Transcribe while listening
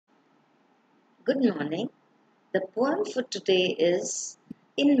Good morning. The poem for today is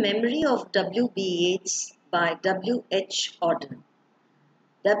In Memory of W.B. Yeats by W.H. Auden.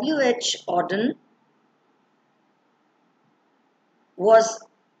 W.H. Auden was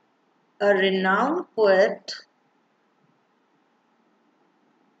a renowned poet.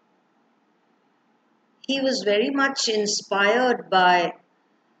 He was very much inspired by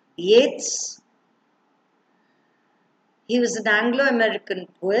Yeats. He was an Anglo-American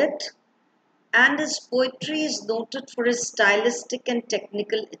poet, and his poetry is noted for his stylistic and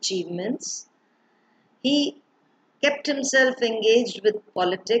technical achievements. He kept himself engaged with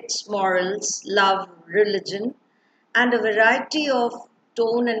politics, morals, love, religion, and a variety of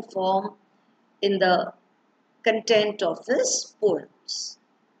tone and form in the content of his poems.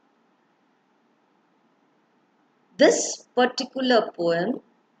 This particular poem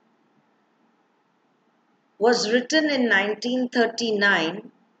was written in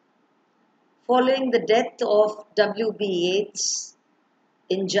 1939 following the death of W.B. Yeats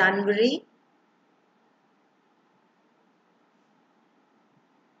in January.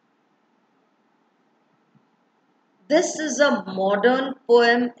 This is a modern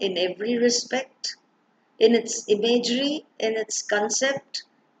poem in every respect, in its imagery, in its concept,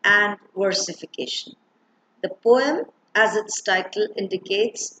 and versification. The poem, as its title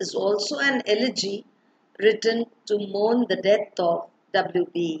indicates, is also an elegy written to mourn the death of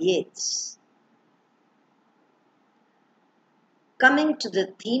W.B. Yeats. Coming to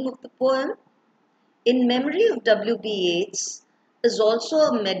the theme of the poem, In Memory of W.B. Yeats is also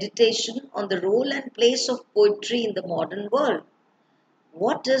a meditation on the role and place of poetry in the modern world.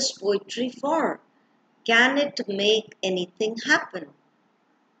 What is poetry for? Can it make anything happen?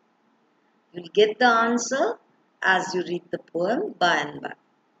 You'll get the answer as you read the poem by and by.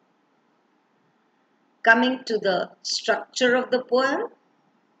 Coming to the structure of the poem,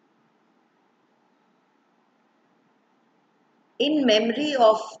 In Memory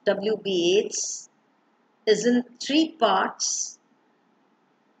of W.B. Yeats is in three parts,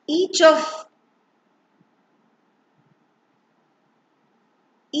 each of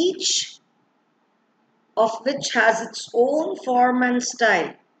which has its own form and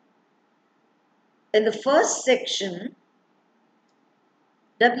style. In the first section,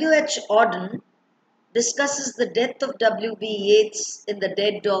 W.H. Auden discusses the death of W.B. Yeats in the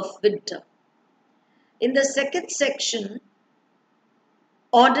dead of winter. In the second section,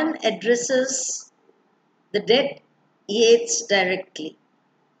 Auden addresses the dead Yeats directly.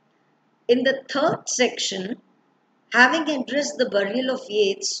 In the third section, having addressed the burial of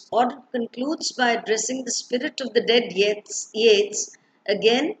Yeats, Auden concludes by addressing the spirit of the dead Yeats,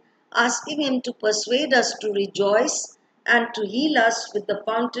 again asking him to persuade us to rejoice and to heal us with the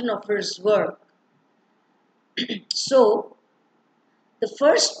fountain of his work. So, the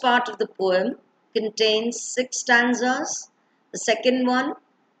first part of the poem contains 6 stanzas, the second one,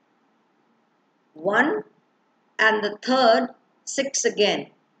 1, and the third, 6 again.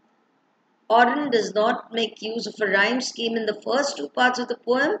 Auden does not make use of a rhyme scheme in the first 2 parts of the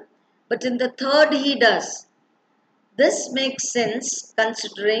poem, but in the third he does. This makes sense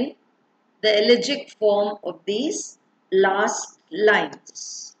considering the elegiac form of these last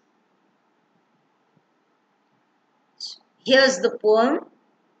lines. Here's the poem.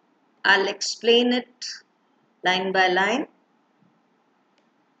 I'll explain it line by line.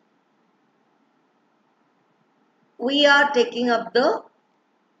 We are taking up the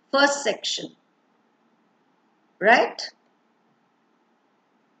first section, right?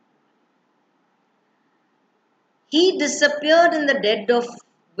 He disappeared in the dead of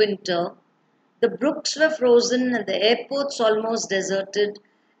winter. The brooks were frozen and the airports almost deserted,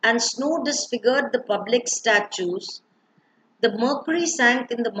 and snow disfigured the public statues. The mercury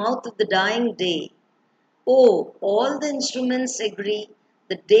sank in the mouth of the dying day. Oh, all the instruments agree,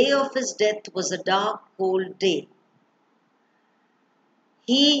 the day of his death was a dark, cold day.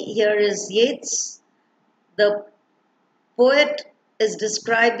 Here is Yeats. The poet is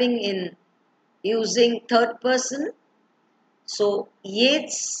describing in using third person. So,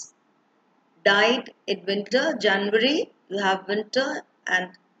 Yeats died in winter, January. You have winter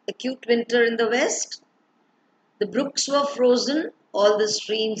and acute winter in the west. The brooks were frozen, all the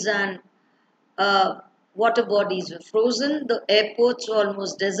streams and water bodies were frozen, the airports were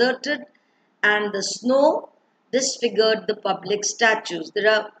almost deserted, and the snow disfigured the public statues. There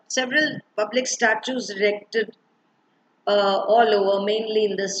are several public statues erected all over, mainly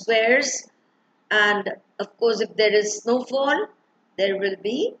in the squares, and of course, if there is snowfall, there will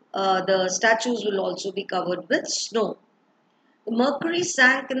be, the statues will also be covered with snow. The mercury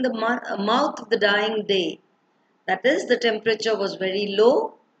sank in the mouth of the dying day. That is, the temperature was very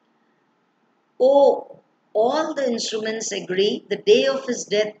low. Oh, all the instruments agree the day of his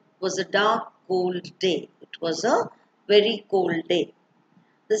death was a dark, cold day. It was a very cold day.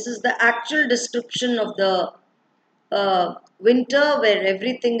 This is the actual description of the winter where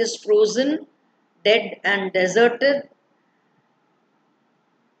everything is frozen, dead, and deserted.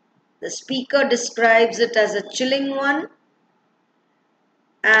 The speaker describes it as a chilling one,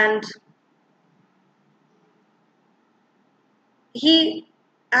 and he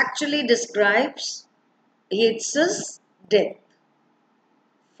actually describes Yeats's death.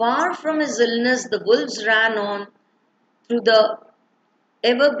 Far from his illness, the wolves ran on through the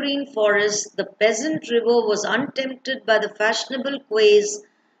evergreen forest. The peasant river was untempted by the fashionable quays.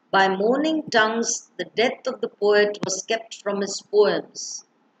 By moaning tongues, the death of the poet was kept from his poems.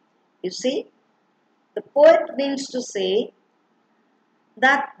 You see, the poet means to say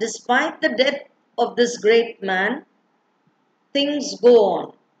that despite the death of this great man, things go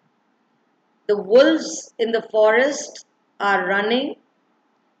on. The wolves in the forest are running,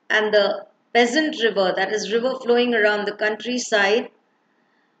 and the peasant river, that is, river flowing around the countryside,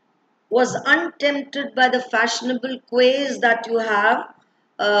 was untempted by the fashionable quays that you have,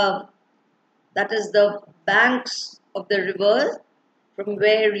 uh, that is, the banks of the river from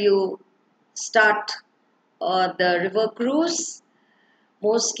where you start the river cruise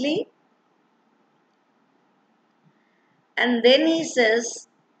mostly. And then he says,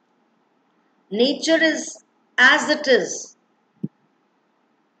 nature is as it is.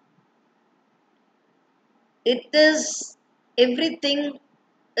 It is, everything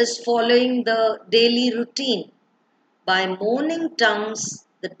is following the daily routine. By moaning tongues,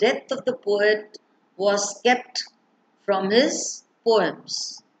 the death of the poet was kept from his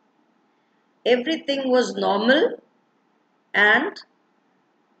poems. Everything was normal and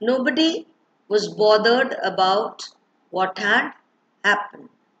nobody was bothered about what had happened.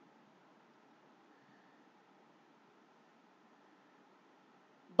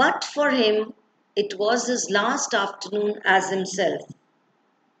 But for him, it was his last afternoon as himself.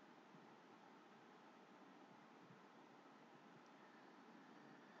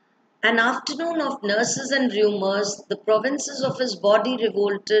 An afternoon of nurses and rumours, the provinces of his body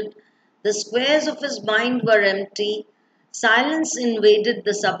revolted, the squares of his mind were empty, silence invaded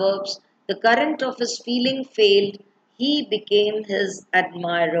the suburbs, the current of his feeling failed, he became his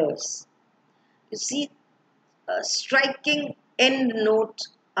admirers. You see, a striking end note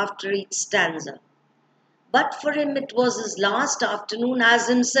after each stanza. But for him, it was his last afternoon as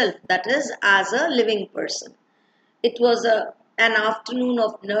himself, that is, as a living person. It was an afternoon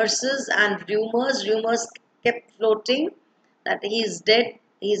of nurses and rumors. Rumors kept floating that he is dead,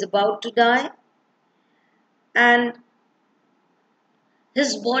 he is about to die. And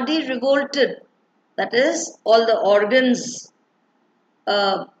his body revolted. That is, all the organs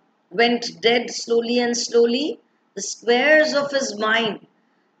uh, went dead slowly and slowly. The squares of his mind.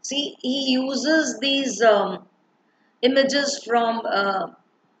 See, he uses these images from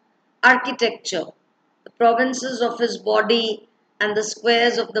architecture, the provinces of his body and the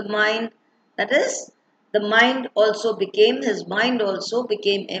squares of the mind. That is, his mind also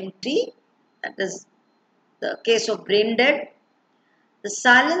became empty. That is the case of brain dead. The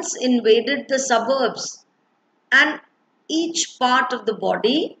silence invaded the suburbs, and each part of the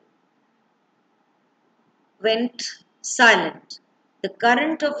body went silent. The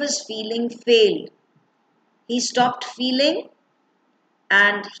current of his feeling failed. He stopped feeling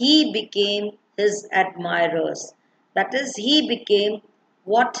and he became his admirers. That is, he became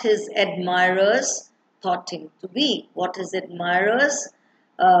what his admirers thought him to be, what his admirers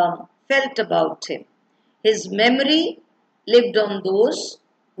felt about him. His memory lived on those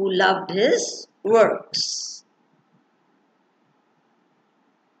who loved his works.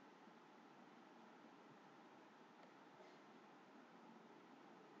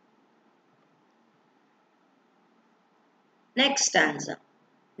 Next stanza.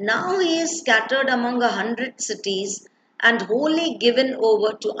 Now he is scattered among 100 cities and wholly given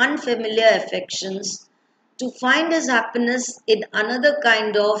over to unfamiliar affections to find his happiness in another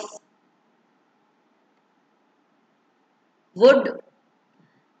kind of wood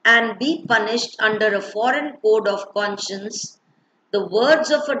and be punished under a foreign code of conscience. The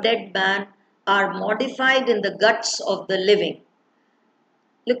words of a dead man are modified in the guts of the living.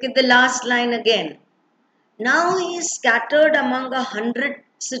 Look at the last line again. Now he is scattered among 100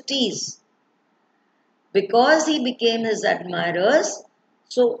 cities because he became his admirers.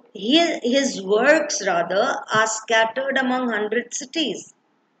 So his works rather are scattered among 100 cities.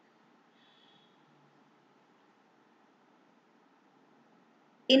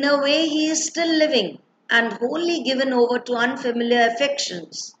 In a way, he is still living and wholly given over to unfamiliar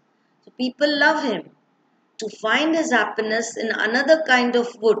affections. People love him. To find his happiness in another kind of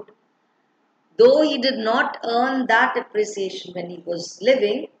wood, though he did not earn that appreciation when he was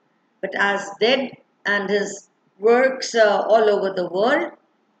living, but as dead and his works all over the world,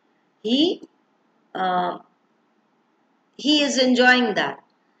 he uh, he is enjoying that.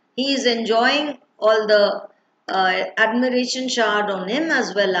 He is enjoying all the admiration showered on him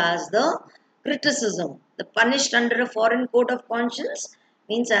as well as the criticism. The punished under a foreign code of conscience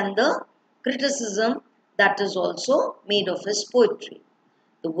means, and the criticism that is also made of his poetry.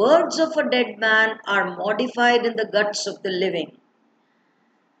 The words of a dead man are modified in the guts of the living.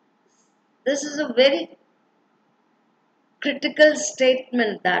 This is a very critical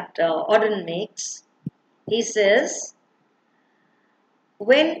statement that Auden makes. He says,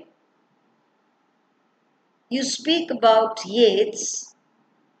 when you speak about Yeats,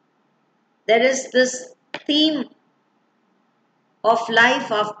 there is this theme of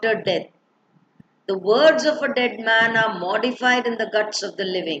life after death. The words of a dead man are modified in the guts of the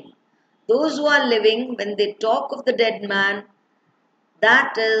living. Those who are living, when they talk of the dead man,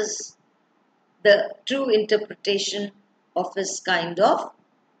 that is the true interpretation of his kind of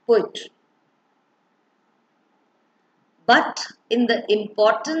poetry. But in the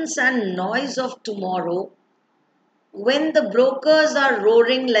importance and noise of tomorrow, when the brokers are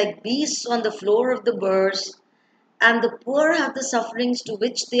roaring like beasts on the floor of the burrs, and the poor have the sufferings to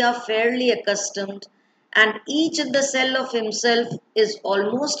which they are fairly accustomed, and each in the cell of himself is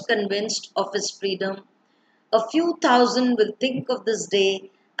almost convinced of his freedom, a few thousand will think of this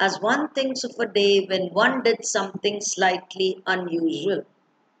day as one thinks of a day when one did something slightly unusual.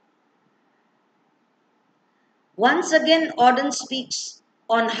 Once again, Auden speaks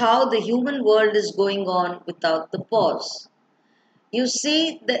on how the human world is going on without the pause. You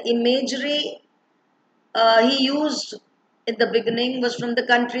see, the imagery he used in the beginning was from the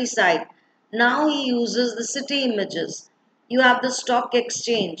countryside. Now he uses the city images. You have the stock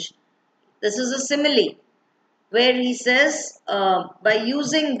exchange. This is a simile where he says, by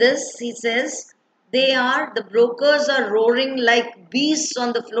using this, he says, the brokers are roaring like beasts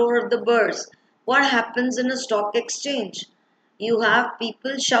on the floor of the burrs. What happens in a stock exchange? You have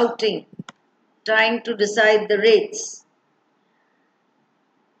people shouting, trying to decide the rates.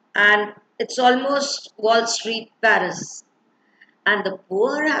 And it's almost Wall Street, Paris. And the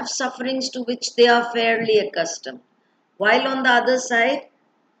poor have sufferings to which they are fairly accustomed. While on the other side,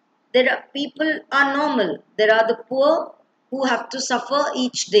 there are people are normal. There are the poor who have to suffer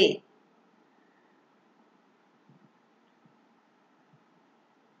each day.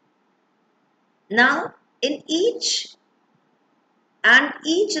 Now, in each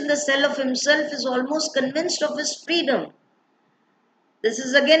in the cell of himself is almost convinced of his freedom. This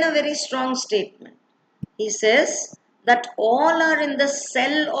is again a very strong statement. He says that all are in the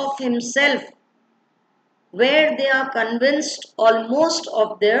cell of himself, where they are convinced almost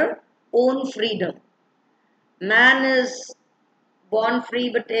of their own freedom. Man is born free,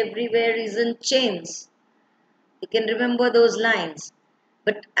 but everywhere is in chains. You can remember those lines.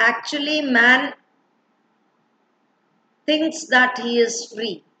 But actually, man thinks that he is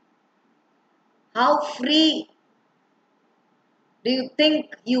free. How free do you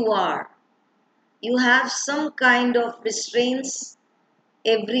think you are? You have some kind of restraints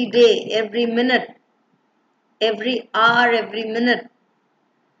every day, every minute, every hour, every minute.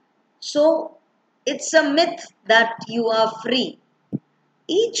 So it's a myth that you are free.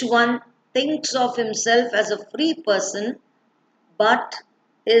 Each one thinks of himself as a free person but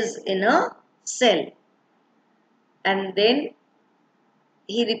is in a cell. And then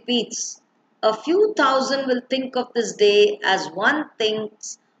he repeats, a few thousand will think of this day as one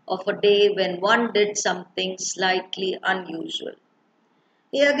thinks of a day when one did something slightly unusual.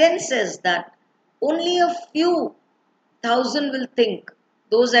 He again says that only a few thousand will think,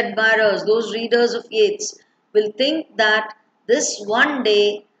 those admirers, those readers of Yeats will think that this one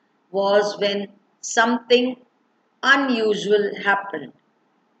day was when something unusual happened.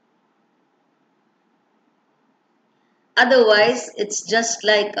 Otherwise, it's just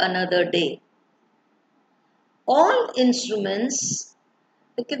like another day. All instruments,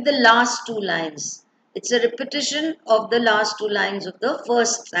 look at the last two lines. It's a repetition of the last two lines of the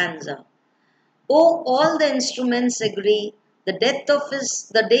first stanza. Oh, all the instruments agree, the day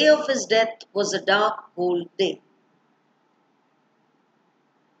of his death was a dark, cold day.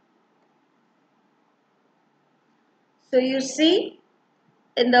 So you see,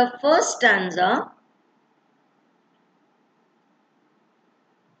 in the first stanza,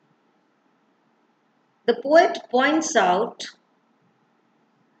 the poet points out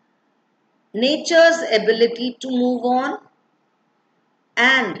nature's ability to move on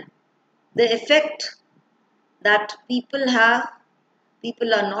and the effect that people have.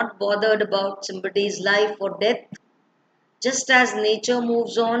 People are not bothered about somebody's life or death. Just as nature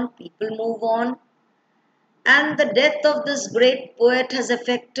moves on, people move on. And the death of this great poet has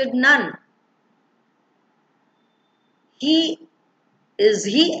affected none. Is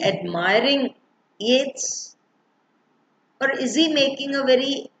he admiring Yeats, or is he making a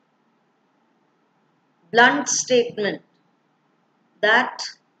very blunt statement that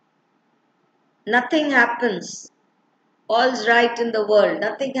nothing happens, all's right in the world,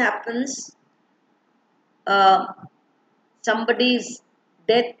 nothing happens, uh, somebody's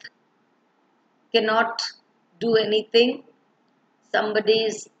death cannot do anything,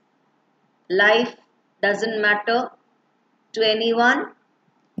 somebody's life doesn't matter to anyone?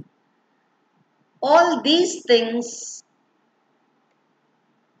 All these things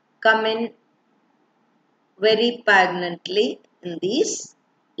come in very poignantly in these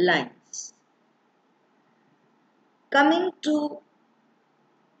lines. Coming to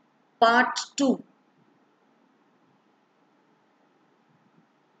part 2.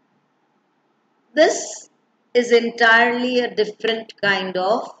 This is entirely a different kind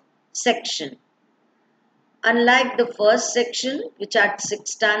of section. Unlike the first section, which had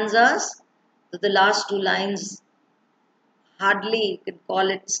 6 stanzas, the last 2 lines hardly you could call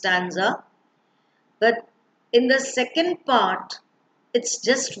it stanza. But in the second part, it's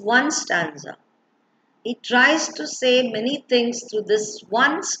just one stanza. He tries to say many things through this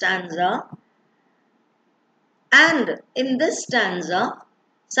one stanza, and in this stanza,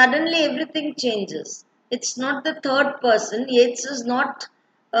 suddenly everything changes. It's not the third person. Yeats is not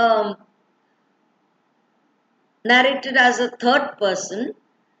um, narrated as a third person.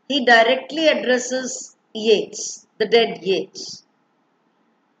 He directly addresses Yeats, the dead Yeats.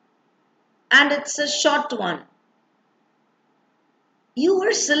 And it's a short one. You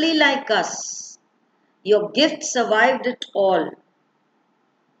were silly like us. Your gift survived it all.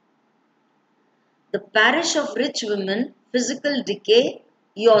 The parish of rich women, physical decay,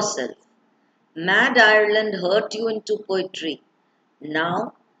 yourself. Mad Ireland hurt you into poetry.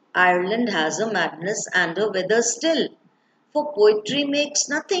 Now, Ireland has a madness and a weather still. For poetry makes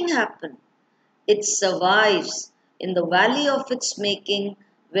nothing happen. It survives in the valley of its making,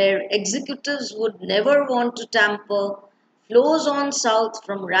 where executives would never want to tamper, flows on south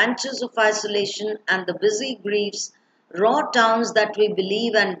from ranches of isolation and the busy griefs, raw towns that we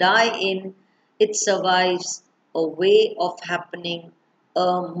believe and die in. It survives a way of happening,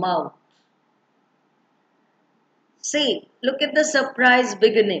 a mouth. See, look at the surprise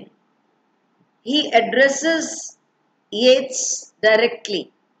beginning. He addresses Yeats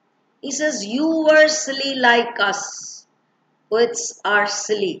directly. He says, you were silly like us. Poets are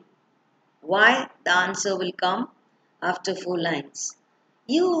silly. Why? The answer will come after 4 lines.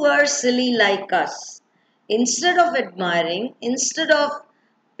 You were silly like us. Instead of admiring, instead of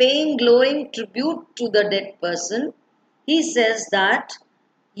paying glowing tribute to the dead person, he says that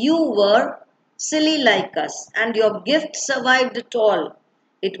you were silly like us and your gift survived it all.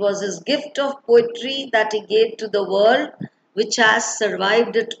 It was his gift of poetry that he gave to the world, which has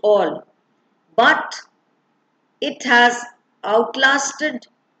survived it all. But it has outlasted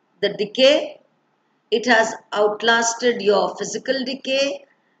the decay, it has outlasted your physical decay,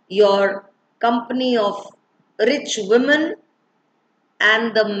 your company of rich women,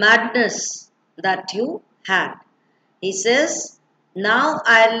 and the madness that you had. He says, now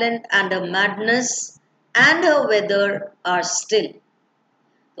Ireland and her madness and her weather are still.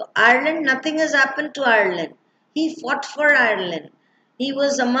 So Ireland, nothing has happened to Ireland. He fought for Ireland. He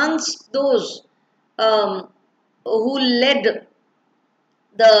was amongst those um, who led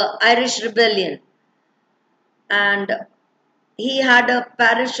the Irish rebellion, and he had a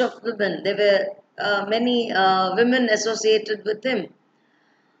parish of women. There were many women associated with him.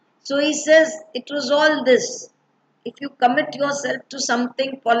 So he says it was all this. If you commit yourself to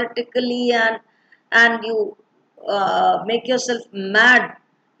something politically and you make yourself mad,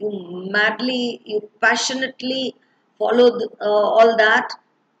 you passionately follow all that,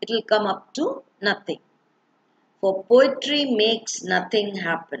 it will come up to nothing. For poetry makes nothing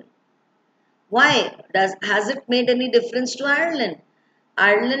happen. Why? Has it made any difference to Ireland?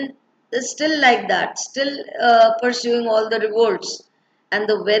 Ireland is still like that, still pursuing all the revolts, and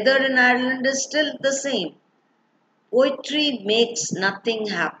the weather in Ireland is still the same. Poetry makes nothing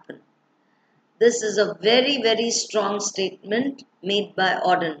happen. This is a very, very strong statement made by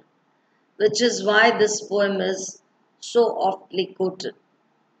Auden, which is why this poem is so oftly quoted.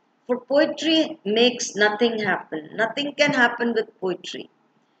 For poetry makes nothing happen. Nothing can happen with poetry.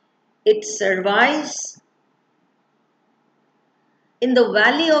 It survives in the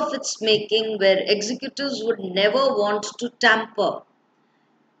valley of its making where executives would never want to tamper.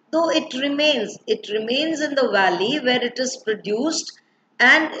 Though it remains in the valley where it is produced,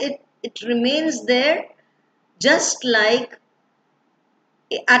 and it remains there just like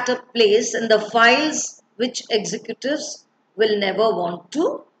at a place in the files which executives will never want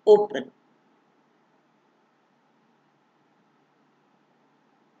to open.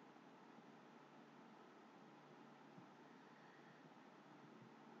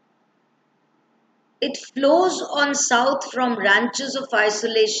 It flows on south from ranches of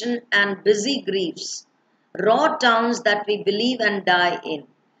isolation and busy griefs, raw towns that we believe and die in.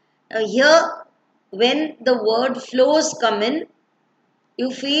 Now, here, when the word flows come in,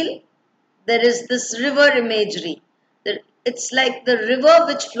 you feel there is this river imagery. It's like the river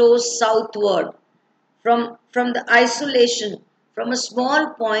which flows southward from the isolation. From a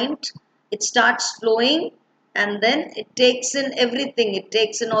small point, it starts flowing and then it takes in everything. It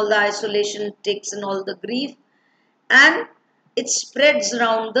takes in all the isolation, it takes in all the grief, and it spreads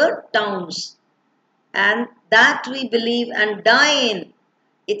around the towns. And that we believe and die in.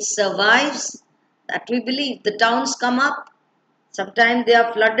 It survives, that we believe. The towns come up, sometimes they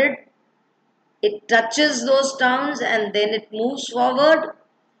are flooded, it touches those towns and then it moves forward.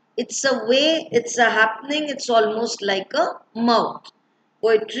 It's a way, it's a happening, it's almost like a mouth.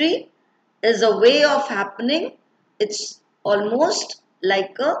 Poetry is a way of happening, it's almost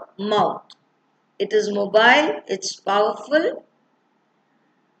like a mouth. It is mobile, it's powerful,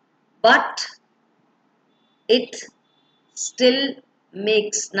 but it still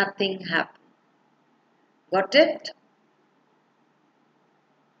makes nothing happen. Got it?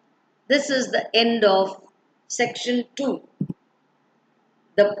 This is the end of section 2.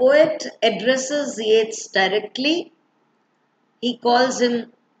 The poet addresses Yeats directly. He calls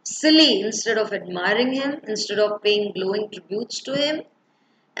him silly instead of admiring him, instead of paying glowing tributes to him.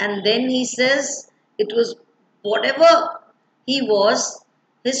 And then he says it was whatever he was,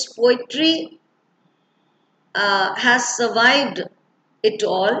 his poetry has survived it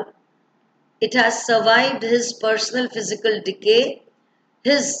all. It has survived his personal physical decay,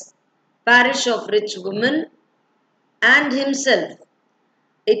 his parish of rich women, and himself.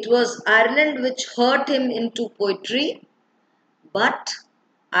 It was Ireland which hurt him into poetry, but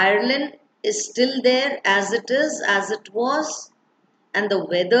Ireland is still there as it is, as it was, and the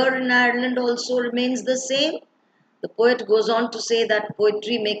weather in Ireland also remains the same. The poet goes on to say that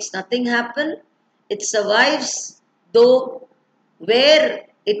poetry makes nothing happen. It survives, though, where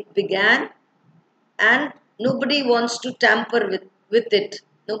it began, and nobody wants to tamper with it.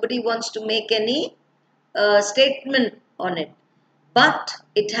 Nobody wants to make any statement on it. But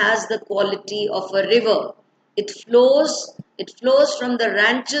it has the quality of a river. It flows from the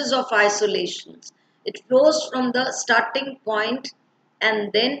ranches of isolations. It flows from the starting point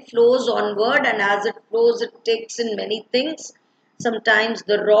and then flows onward, and as it flows, it takes in many things. Sometimes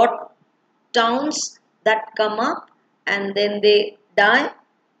the raw towns that come up and then they die,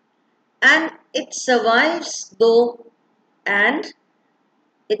 and it survives though, and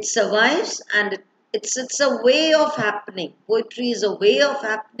it survives, and it's a way of happening. Poetry is a way of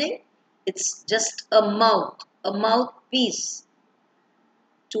happening. It's just a mouthpiece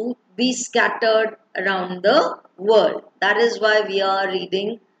to be scattered around the world. That is why we are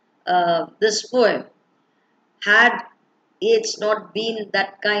reading this poem. Had Yeats not been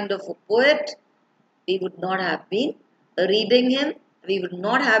that kind of a poet, we would not have been reading him. We would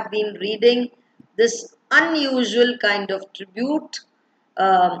not have been reading this unusual kind of tribute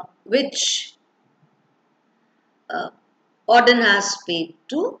which Auden has paid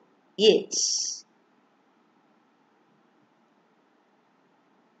to Yeats.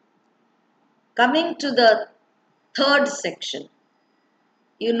 Coming to the third section,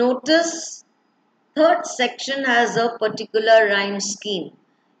 you notice third section has a particular rhyme scheme.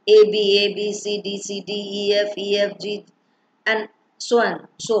 A, B, C, D, C, D, E, F, G, and so on,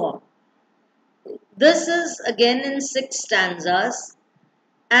 so on. This is again in 6 stanzas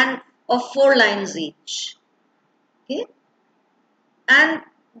and of 4 lines each. Okay? And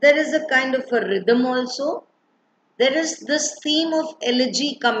there is a kind of a rhythm also. There is this theme of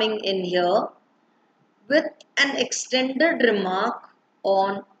elegy coming in here with an extended remark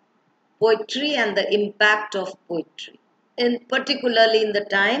on poetry and the impact of poetry, particularly in the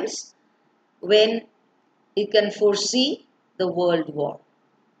times when you can foresee the world war.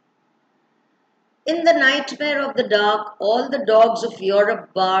 In the nightmare of the dark, all the dogs of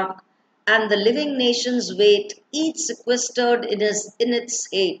Europe bark, and the living nations wait, each sequestered in its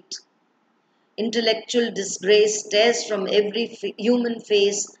hate. Intellectual disgrace stares from every human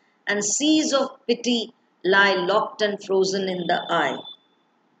face, and seas of pity lie locked and frozen in the eye.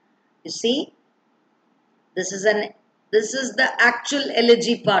 You see, this is an this is the actual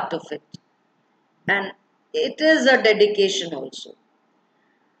elegy part of it, and it is a dedication also,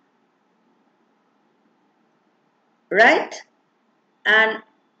 right? And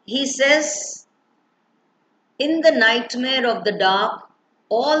he says, in the nightmare of the dark,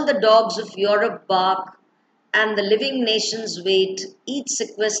 all the dogs of Europe bark, and the living nations wait, each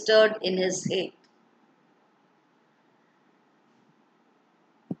sequestered in his hate.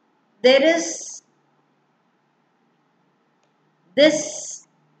 There is this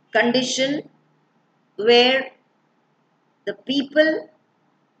condition where the people,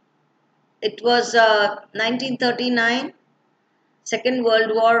 it was 1939, Second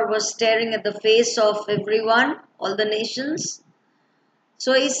World War was staring at the face of everyone, all the nations.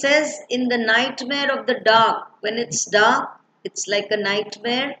 So he says, in the nightmare of the dark, when it's dark, it's like a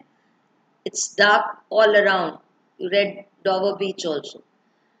nightmare, it's dark all around. You read Dover Beach also.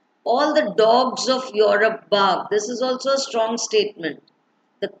 All the dogs of Europe bark. This is also a strong statement.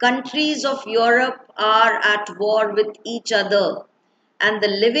 The countries of Europe are at war with each other, and the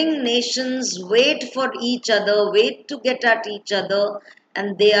living nations wait for each other, wait to get at each other,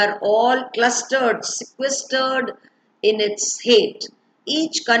 and they are all clustered, sequestered in its hate.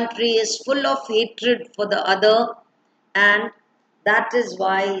 Each country is full of hatred for the other, and that is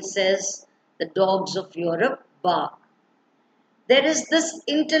why he says the dogs of Europe bark. There is this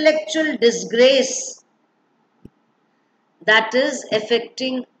intellectual disgrace that is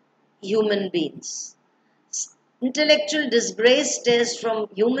affecting human beings. Intellectual disgrace stares from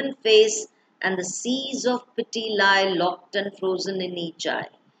human face, and the seas of pity lie locked and frozen in each eye.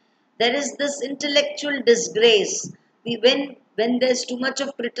 There is this intellectual disgrace. When there's too much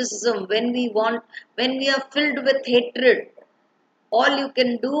of criticism, when we are filled with hatred, all you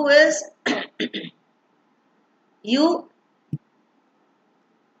can do is you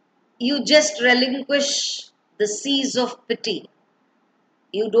you just relinquish the seas of pity.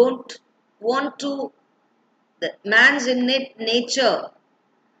 You don't want to, the man's innate nature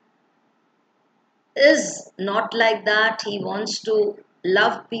is not like that. He wants to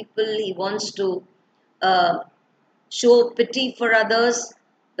love people, he wants to uh, show pity for others.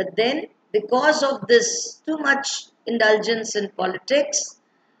 But then, because of this too much indulgence in politics,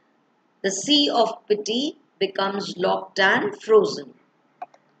 the sea of pity becomes locked and frozen.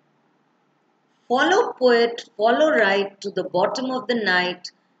 Follow, poet, follow right to the bottom of the night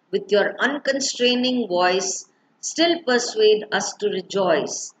with your unconstraining voice, still persuade us to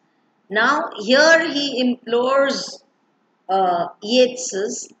rejoice. Now, here he implores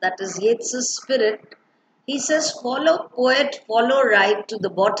Yeats's, that is Yeats's spirit. He says, follow, poet, follow right to the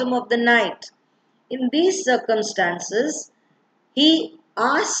bottom of the night. In these circumstances, he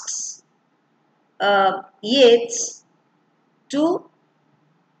asks Yeats to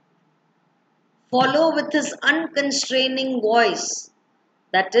follow with his unconstraining voice.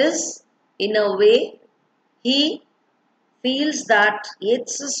 That is, in a way, he feels that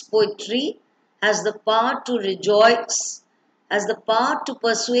Yeats's poetry has the power to rejoice, has the power to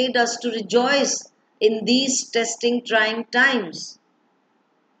persuade us to rejoice in these testing, trying times.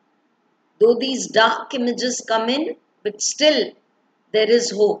 Though these dark images come in, but still there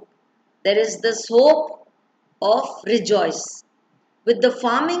is hope. There is this hope of rejoice. With the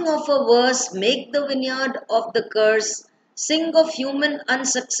farming of a verse, make the vineyard of the curse, sing of human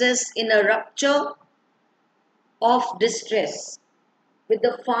unsuccess in a rupture of distress. With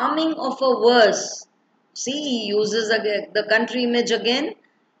the farming of a verse, see, he uses the country image again.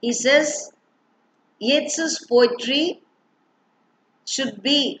 He says, Yeats's poetry should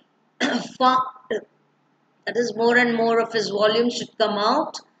be farmed. That is, more and more of his volume should come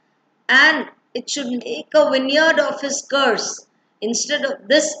out, and it should make a vineyard of his curse. Instead of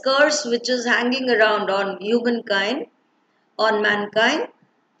this curse which is hanging around on humankind, on mankind,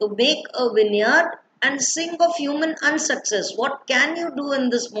 to make a vineyard and sing of human unsuccess. What can you do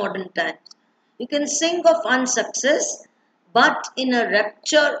in this modern times? You can sing of unsuccess, but in a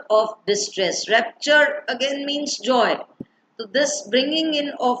rapture of distress. Rapture again means joy. So this bringing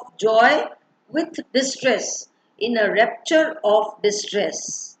in of joy with distress, in a rapture of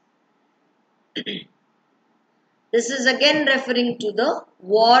distress. This is again referring to the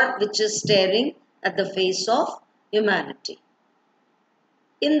war which is staring at the face of humanity.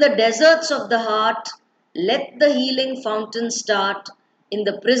 In the deserts of the heart, let the healing fountain start. In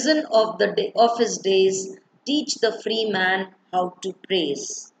the prison of his days, teach the free man how to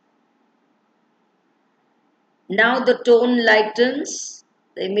praise. Now the tone lightens,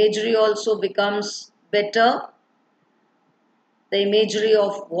 the imagery also becomes better. The imagery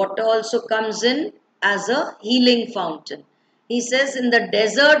of water also comes in. as a healing fountain. He says, in the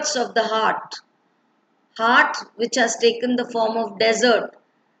deserts of the heart which has taken the form of desert,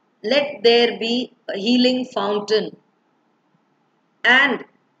 let there be a healing fountain. And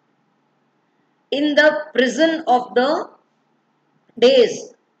in the prison of the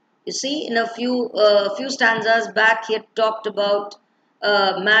days, you see, in a few stanzas back, he had talked about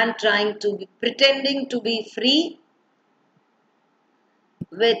man pretending to be free,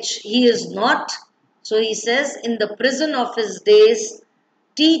 which he is not. So he says, in the prison of his days,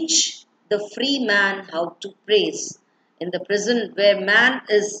 teach the free man how to praise. In the prison where man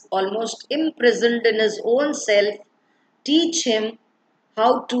is almost imprisoned in his own self, teach him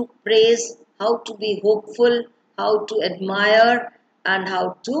how to praise, how to be hopeful, how to admire, and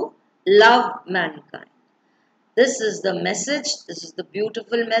how to love mankind. This is the message, this is the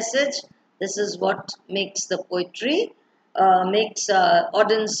beautiful message, this is what makes the poetry, makes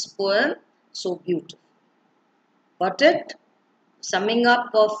Auden's poem so beautiful. Got it? Summing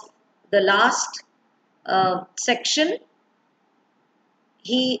up of the last section,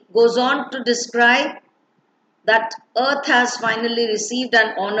 he goes on to describe that earth has finally received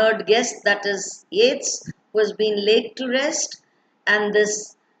an honored guest, that is Yeats, who has been laid to rest, and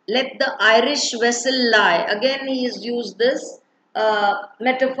this let the Irish vessel lie. Again he has used this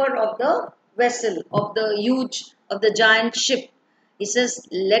metaphor of the vessel, of the giant ship. He says,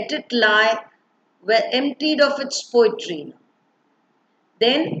 let it lie where emptied of its poetry.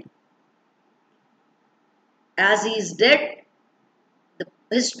 Then, as he is dead,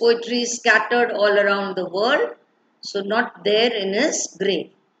 his poetry is scattered all around the world, so not there in his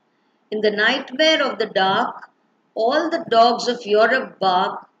grave. In the nightmare of the dark, all the dogs of Europe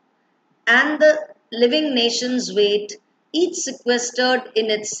bark, and the living nations wait, each sequestered in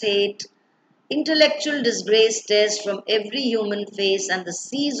its hate. Intellectual disgrace stares from every human face, and the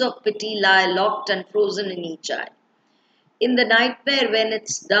seas of pity lie locked and frozen in each eye. In the nightmare, when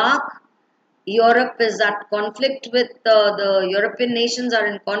it's dark, Europe is at conflict with the European nations are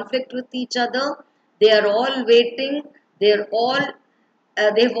in conflict with each other. They are all waiting. They've all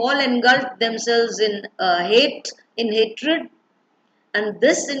engulfed themselves in hatred, and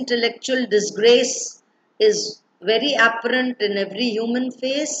this intellectual disgrace is very apparent in every human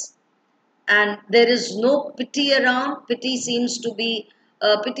face. And there is no pity around. Pity seems to be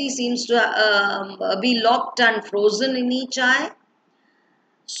locked and frozen in each eye.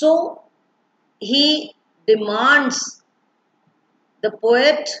 So he demands the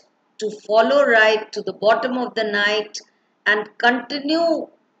poet to follow right to the bottom of the night and continue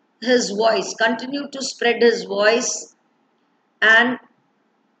to spread his voice and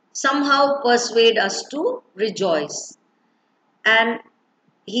somehow persuade us to rejoice. And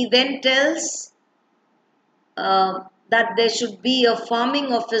he then tells that there should be a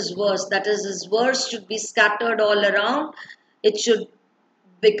farming of his verse, that is, his verse should be scattered all around. It should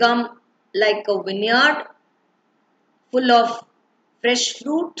become like a vineyard full of fresh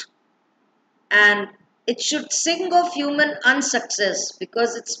fruit, and it should sing of human unsuccess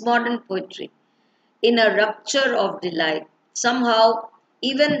because it's modern poetry in a rapture of delight. Somehow,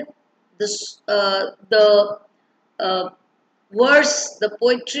 even the verse, the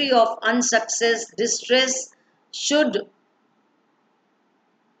poetry of unsuccess, distress, should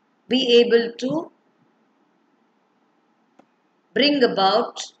be able to bring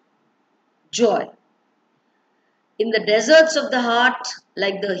about joy. In the deserts of the heart,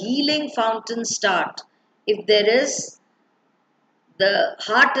 like the healing fountains start. If there is, the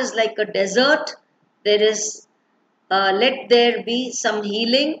heart is like a desert, there is, let there be some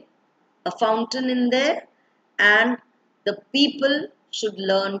healing, a fountain in there, and the people should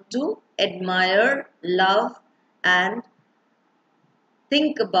learn to admire, love, and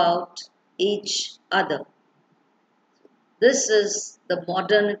think about each other. This is the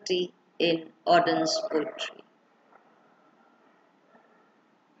modernity in Auden's poetry.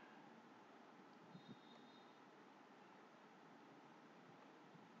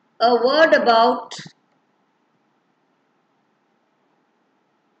 A word about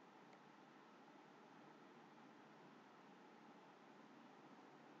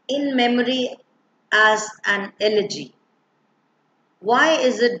in memory as an elegy. Why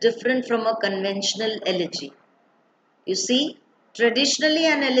is it different from a conventional elegy? You see, traditionally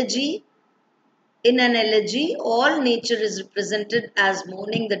in an elegy, all nature is represented as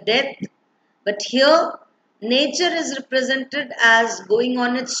mourning the death, but here, nature is represented as going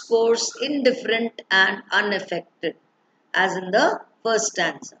on its course, indifferent and unaffected, as in the first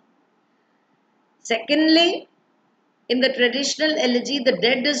stanza. Secondly, in the traditional elegy, the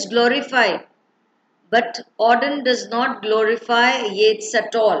dead is glorified, but Auden does not glorify Yeats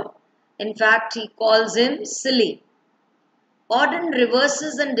at all. In fact, he calls him silly. Auden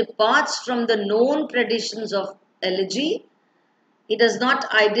reverses and departs from the known traditions of elegy. He does not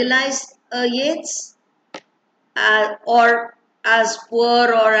idealize Yeats or as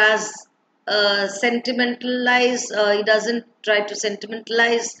poor or as sentimentalize. He doesn't try to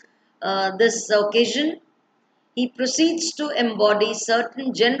sentimentalize this occasion. He proceeds to embody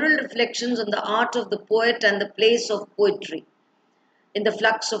certain general reflections on the art of the poet and the place of poetry in the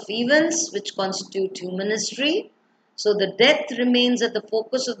flux of events which constitute human history. So the death remains at the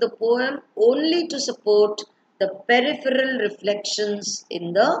focus of the poem only to support the peripheral reflections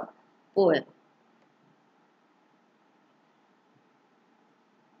in the poem.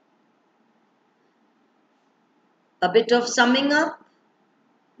 A bit of summing up.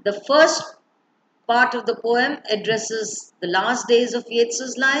 The first part of the poem addresses the last days of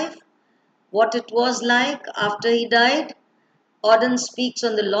Yeats's life, what it was like after he died. Auden speaks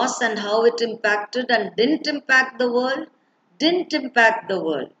on the loss and how it impacted and didn't impact the world,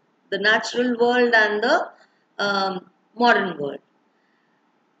 the natural world and the modern world.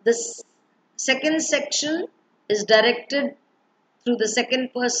 The second section is directed through the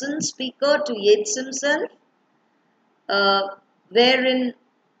second person speaker to Yeats himself, wherein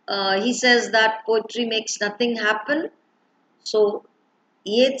he says that poetry makes nothing happen. So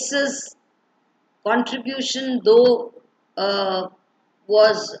Yeats's contribution, though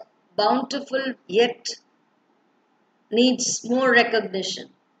was bountiful, yet needs more recognition.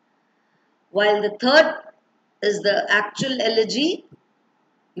 While the third is the actual elegy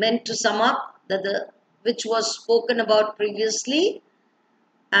meant to sum up which was spoken about previously,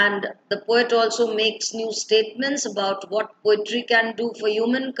 and the poet also makes new statements about what poetry can do for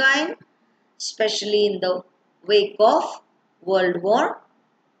humankind, especially in the wake of World War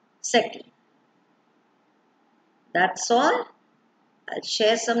II. That's all. I'll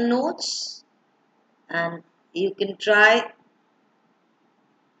share some notes and you can try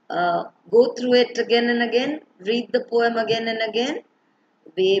go through it again and again, read the poem again and again,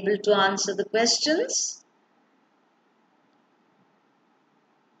 be able to answer the questions.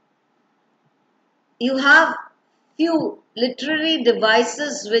 You have few literary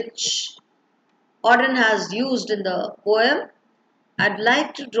devices which Auden has used in the poem. I'd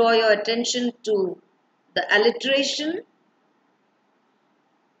like to draw your attention to the alliteration,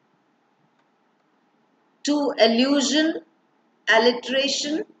 to allusion,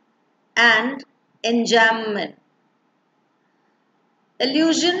 alliteration, and enjambment.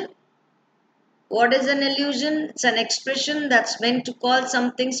 Allusion. What is an allusion? It's an expression that's meant to call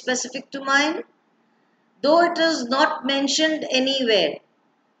something specific to mind. Though it is not mentioned anywhere,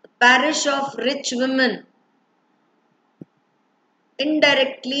 the parish of rich women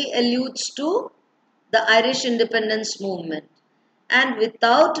indirectly alludes to the Irish independence movement. And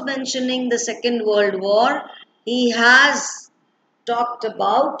without mentioning the Second World War, he has talked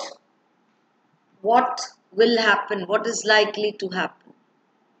about what will happen, what is likely to happen.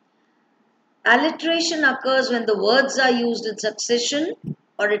 Alliteration occurs when the words are used in succession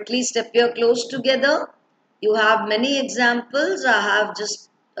or at least appear close together. You have many examples. I have just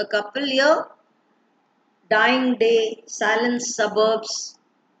a couple here. Dying day, silent suburbs.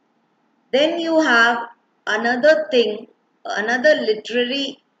 Then you have another thing, another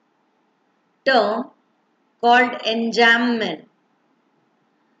literary term called enjambment.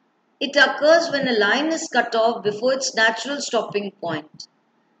 It occurs when a line is cut off before its natural stopping point.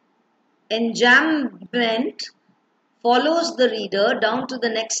 Enjambment follows the reader down to the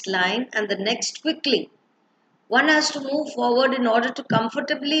next line and the next quickly. One has to move forward in order to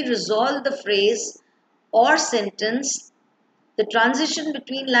comfortably resolve the phrase or sentence. The transition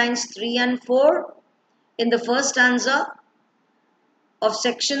between lines 3 and 4 in the first stanza of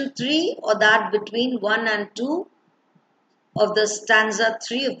section 3 or that between 1 and 2 of the stanza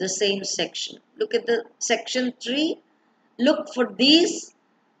 3 of the same section. Look at the section 3. Look for these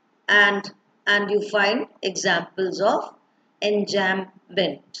and you find examples of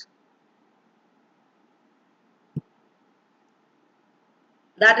enjambment.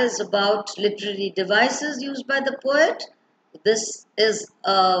 That is about literary devices used by the poet. This is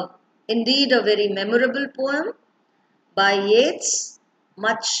indeed a very memorable poem by Yeats,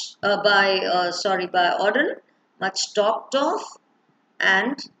 by Auden, much talked of,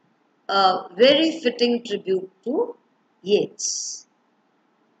 and a very fitting tribute to Yeats.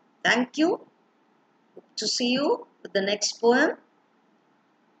 Thank you. Hope to see you with the next poem.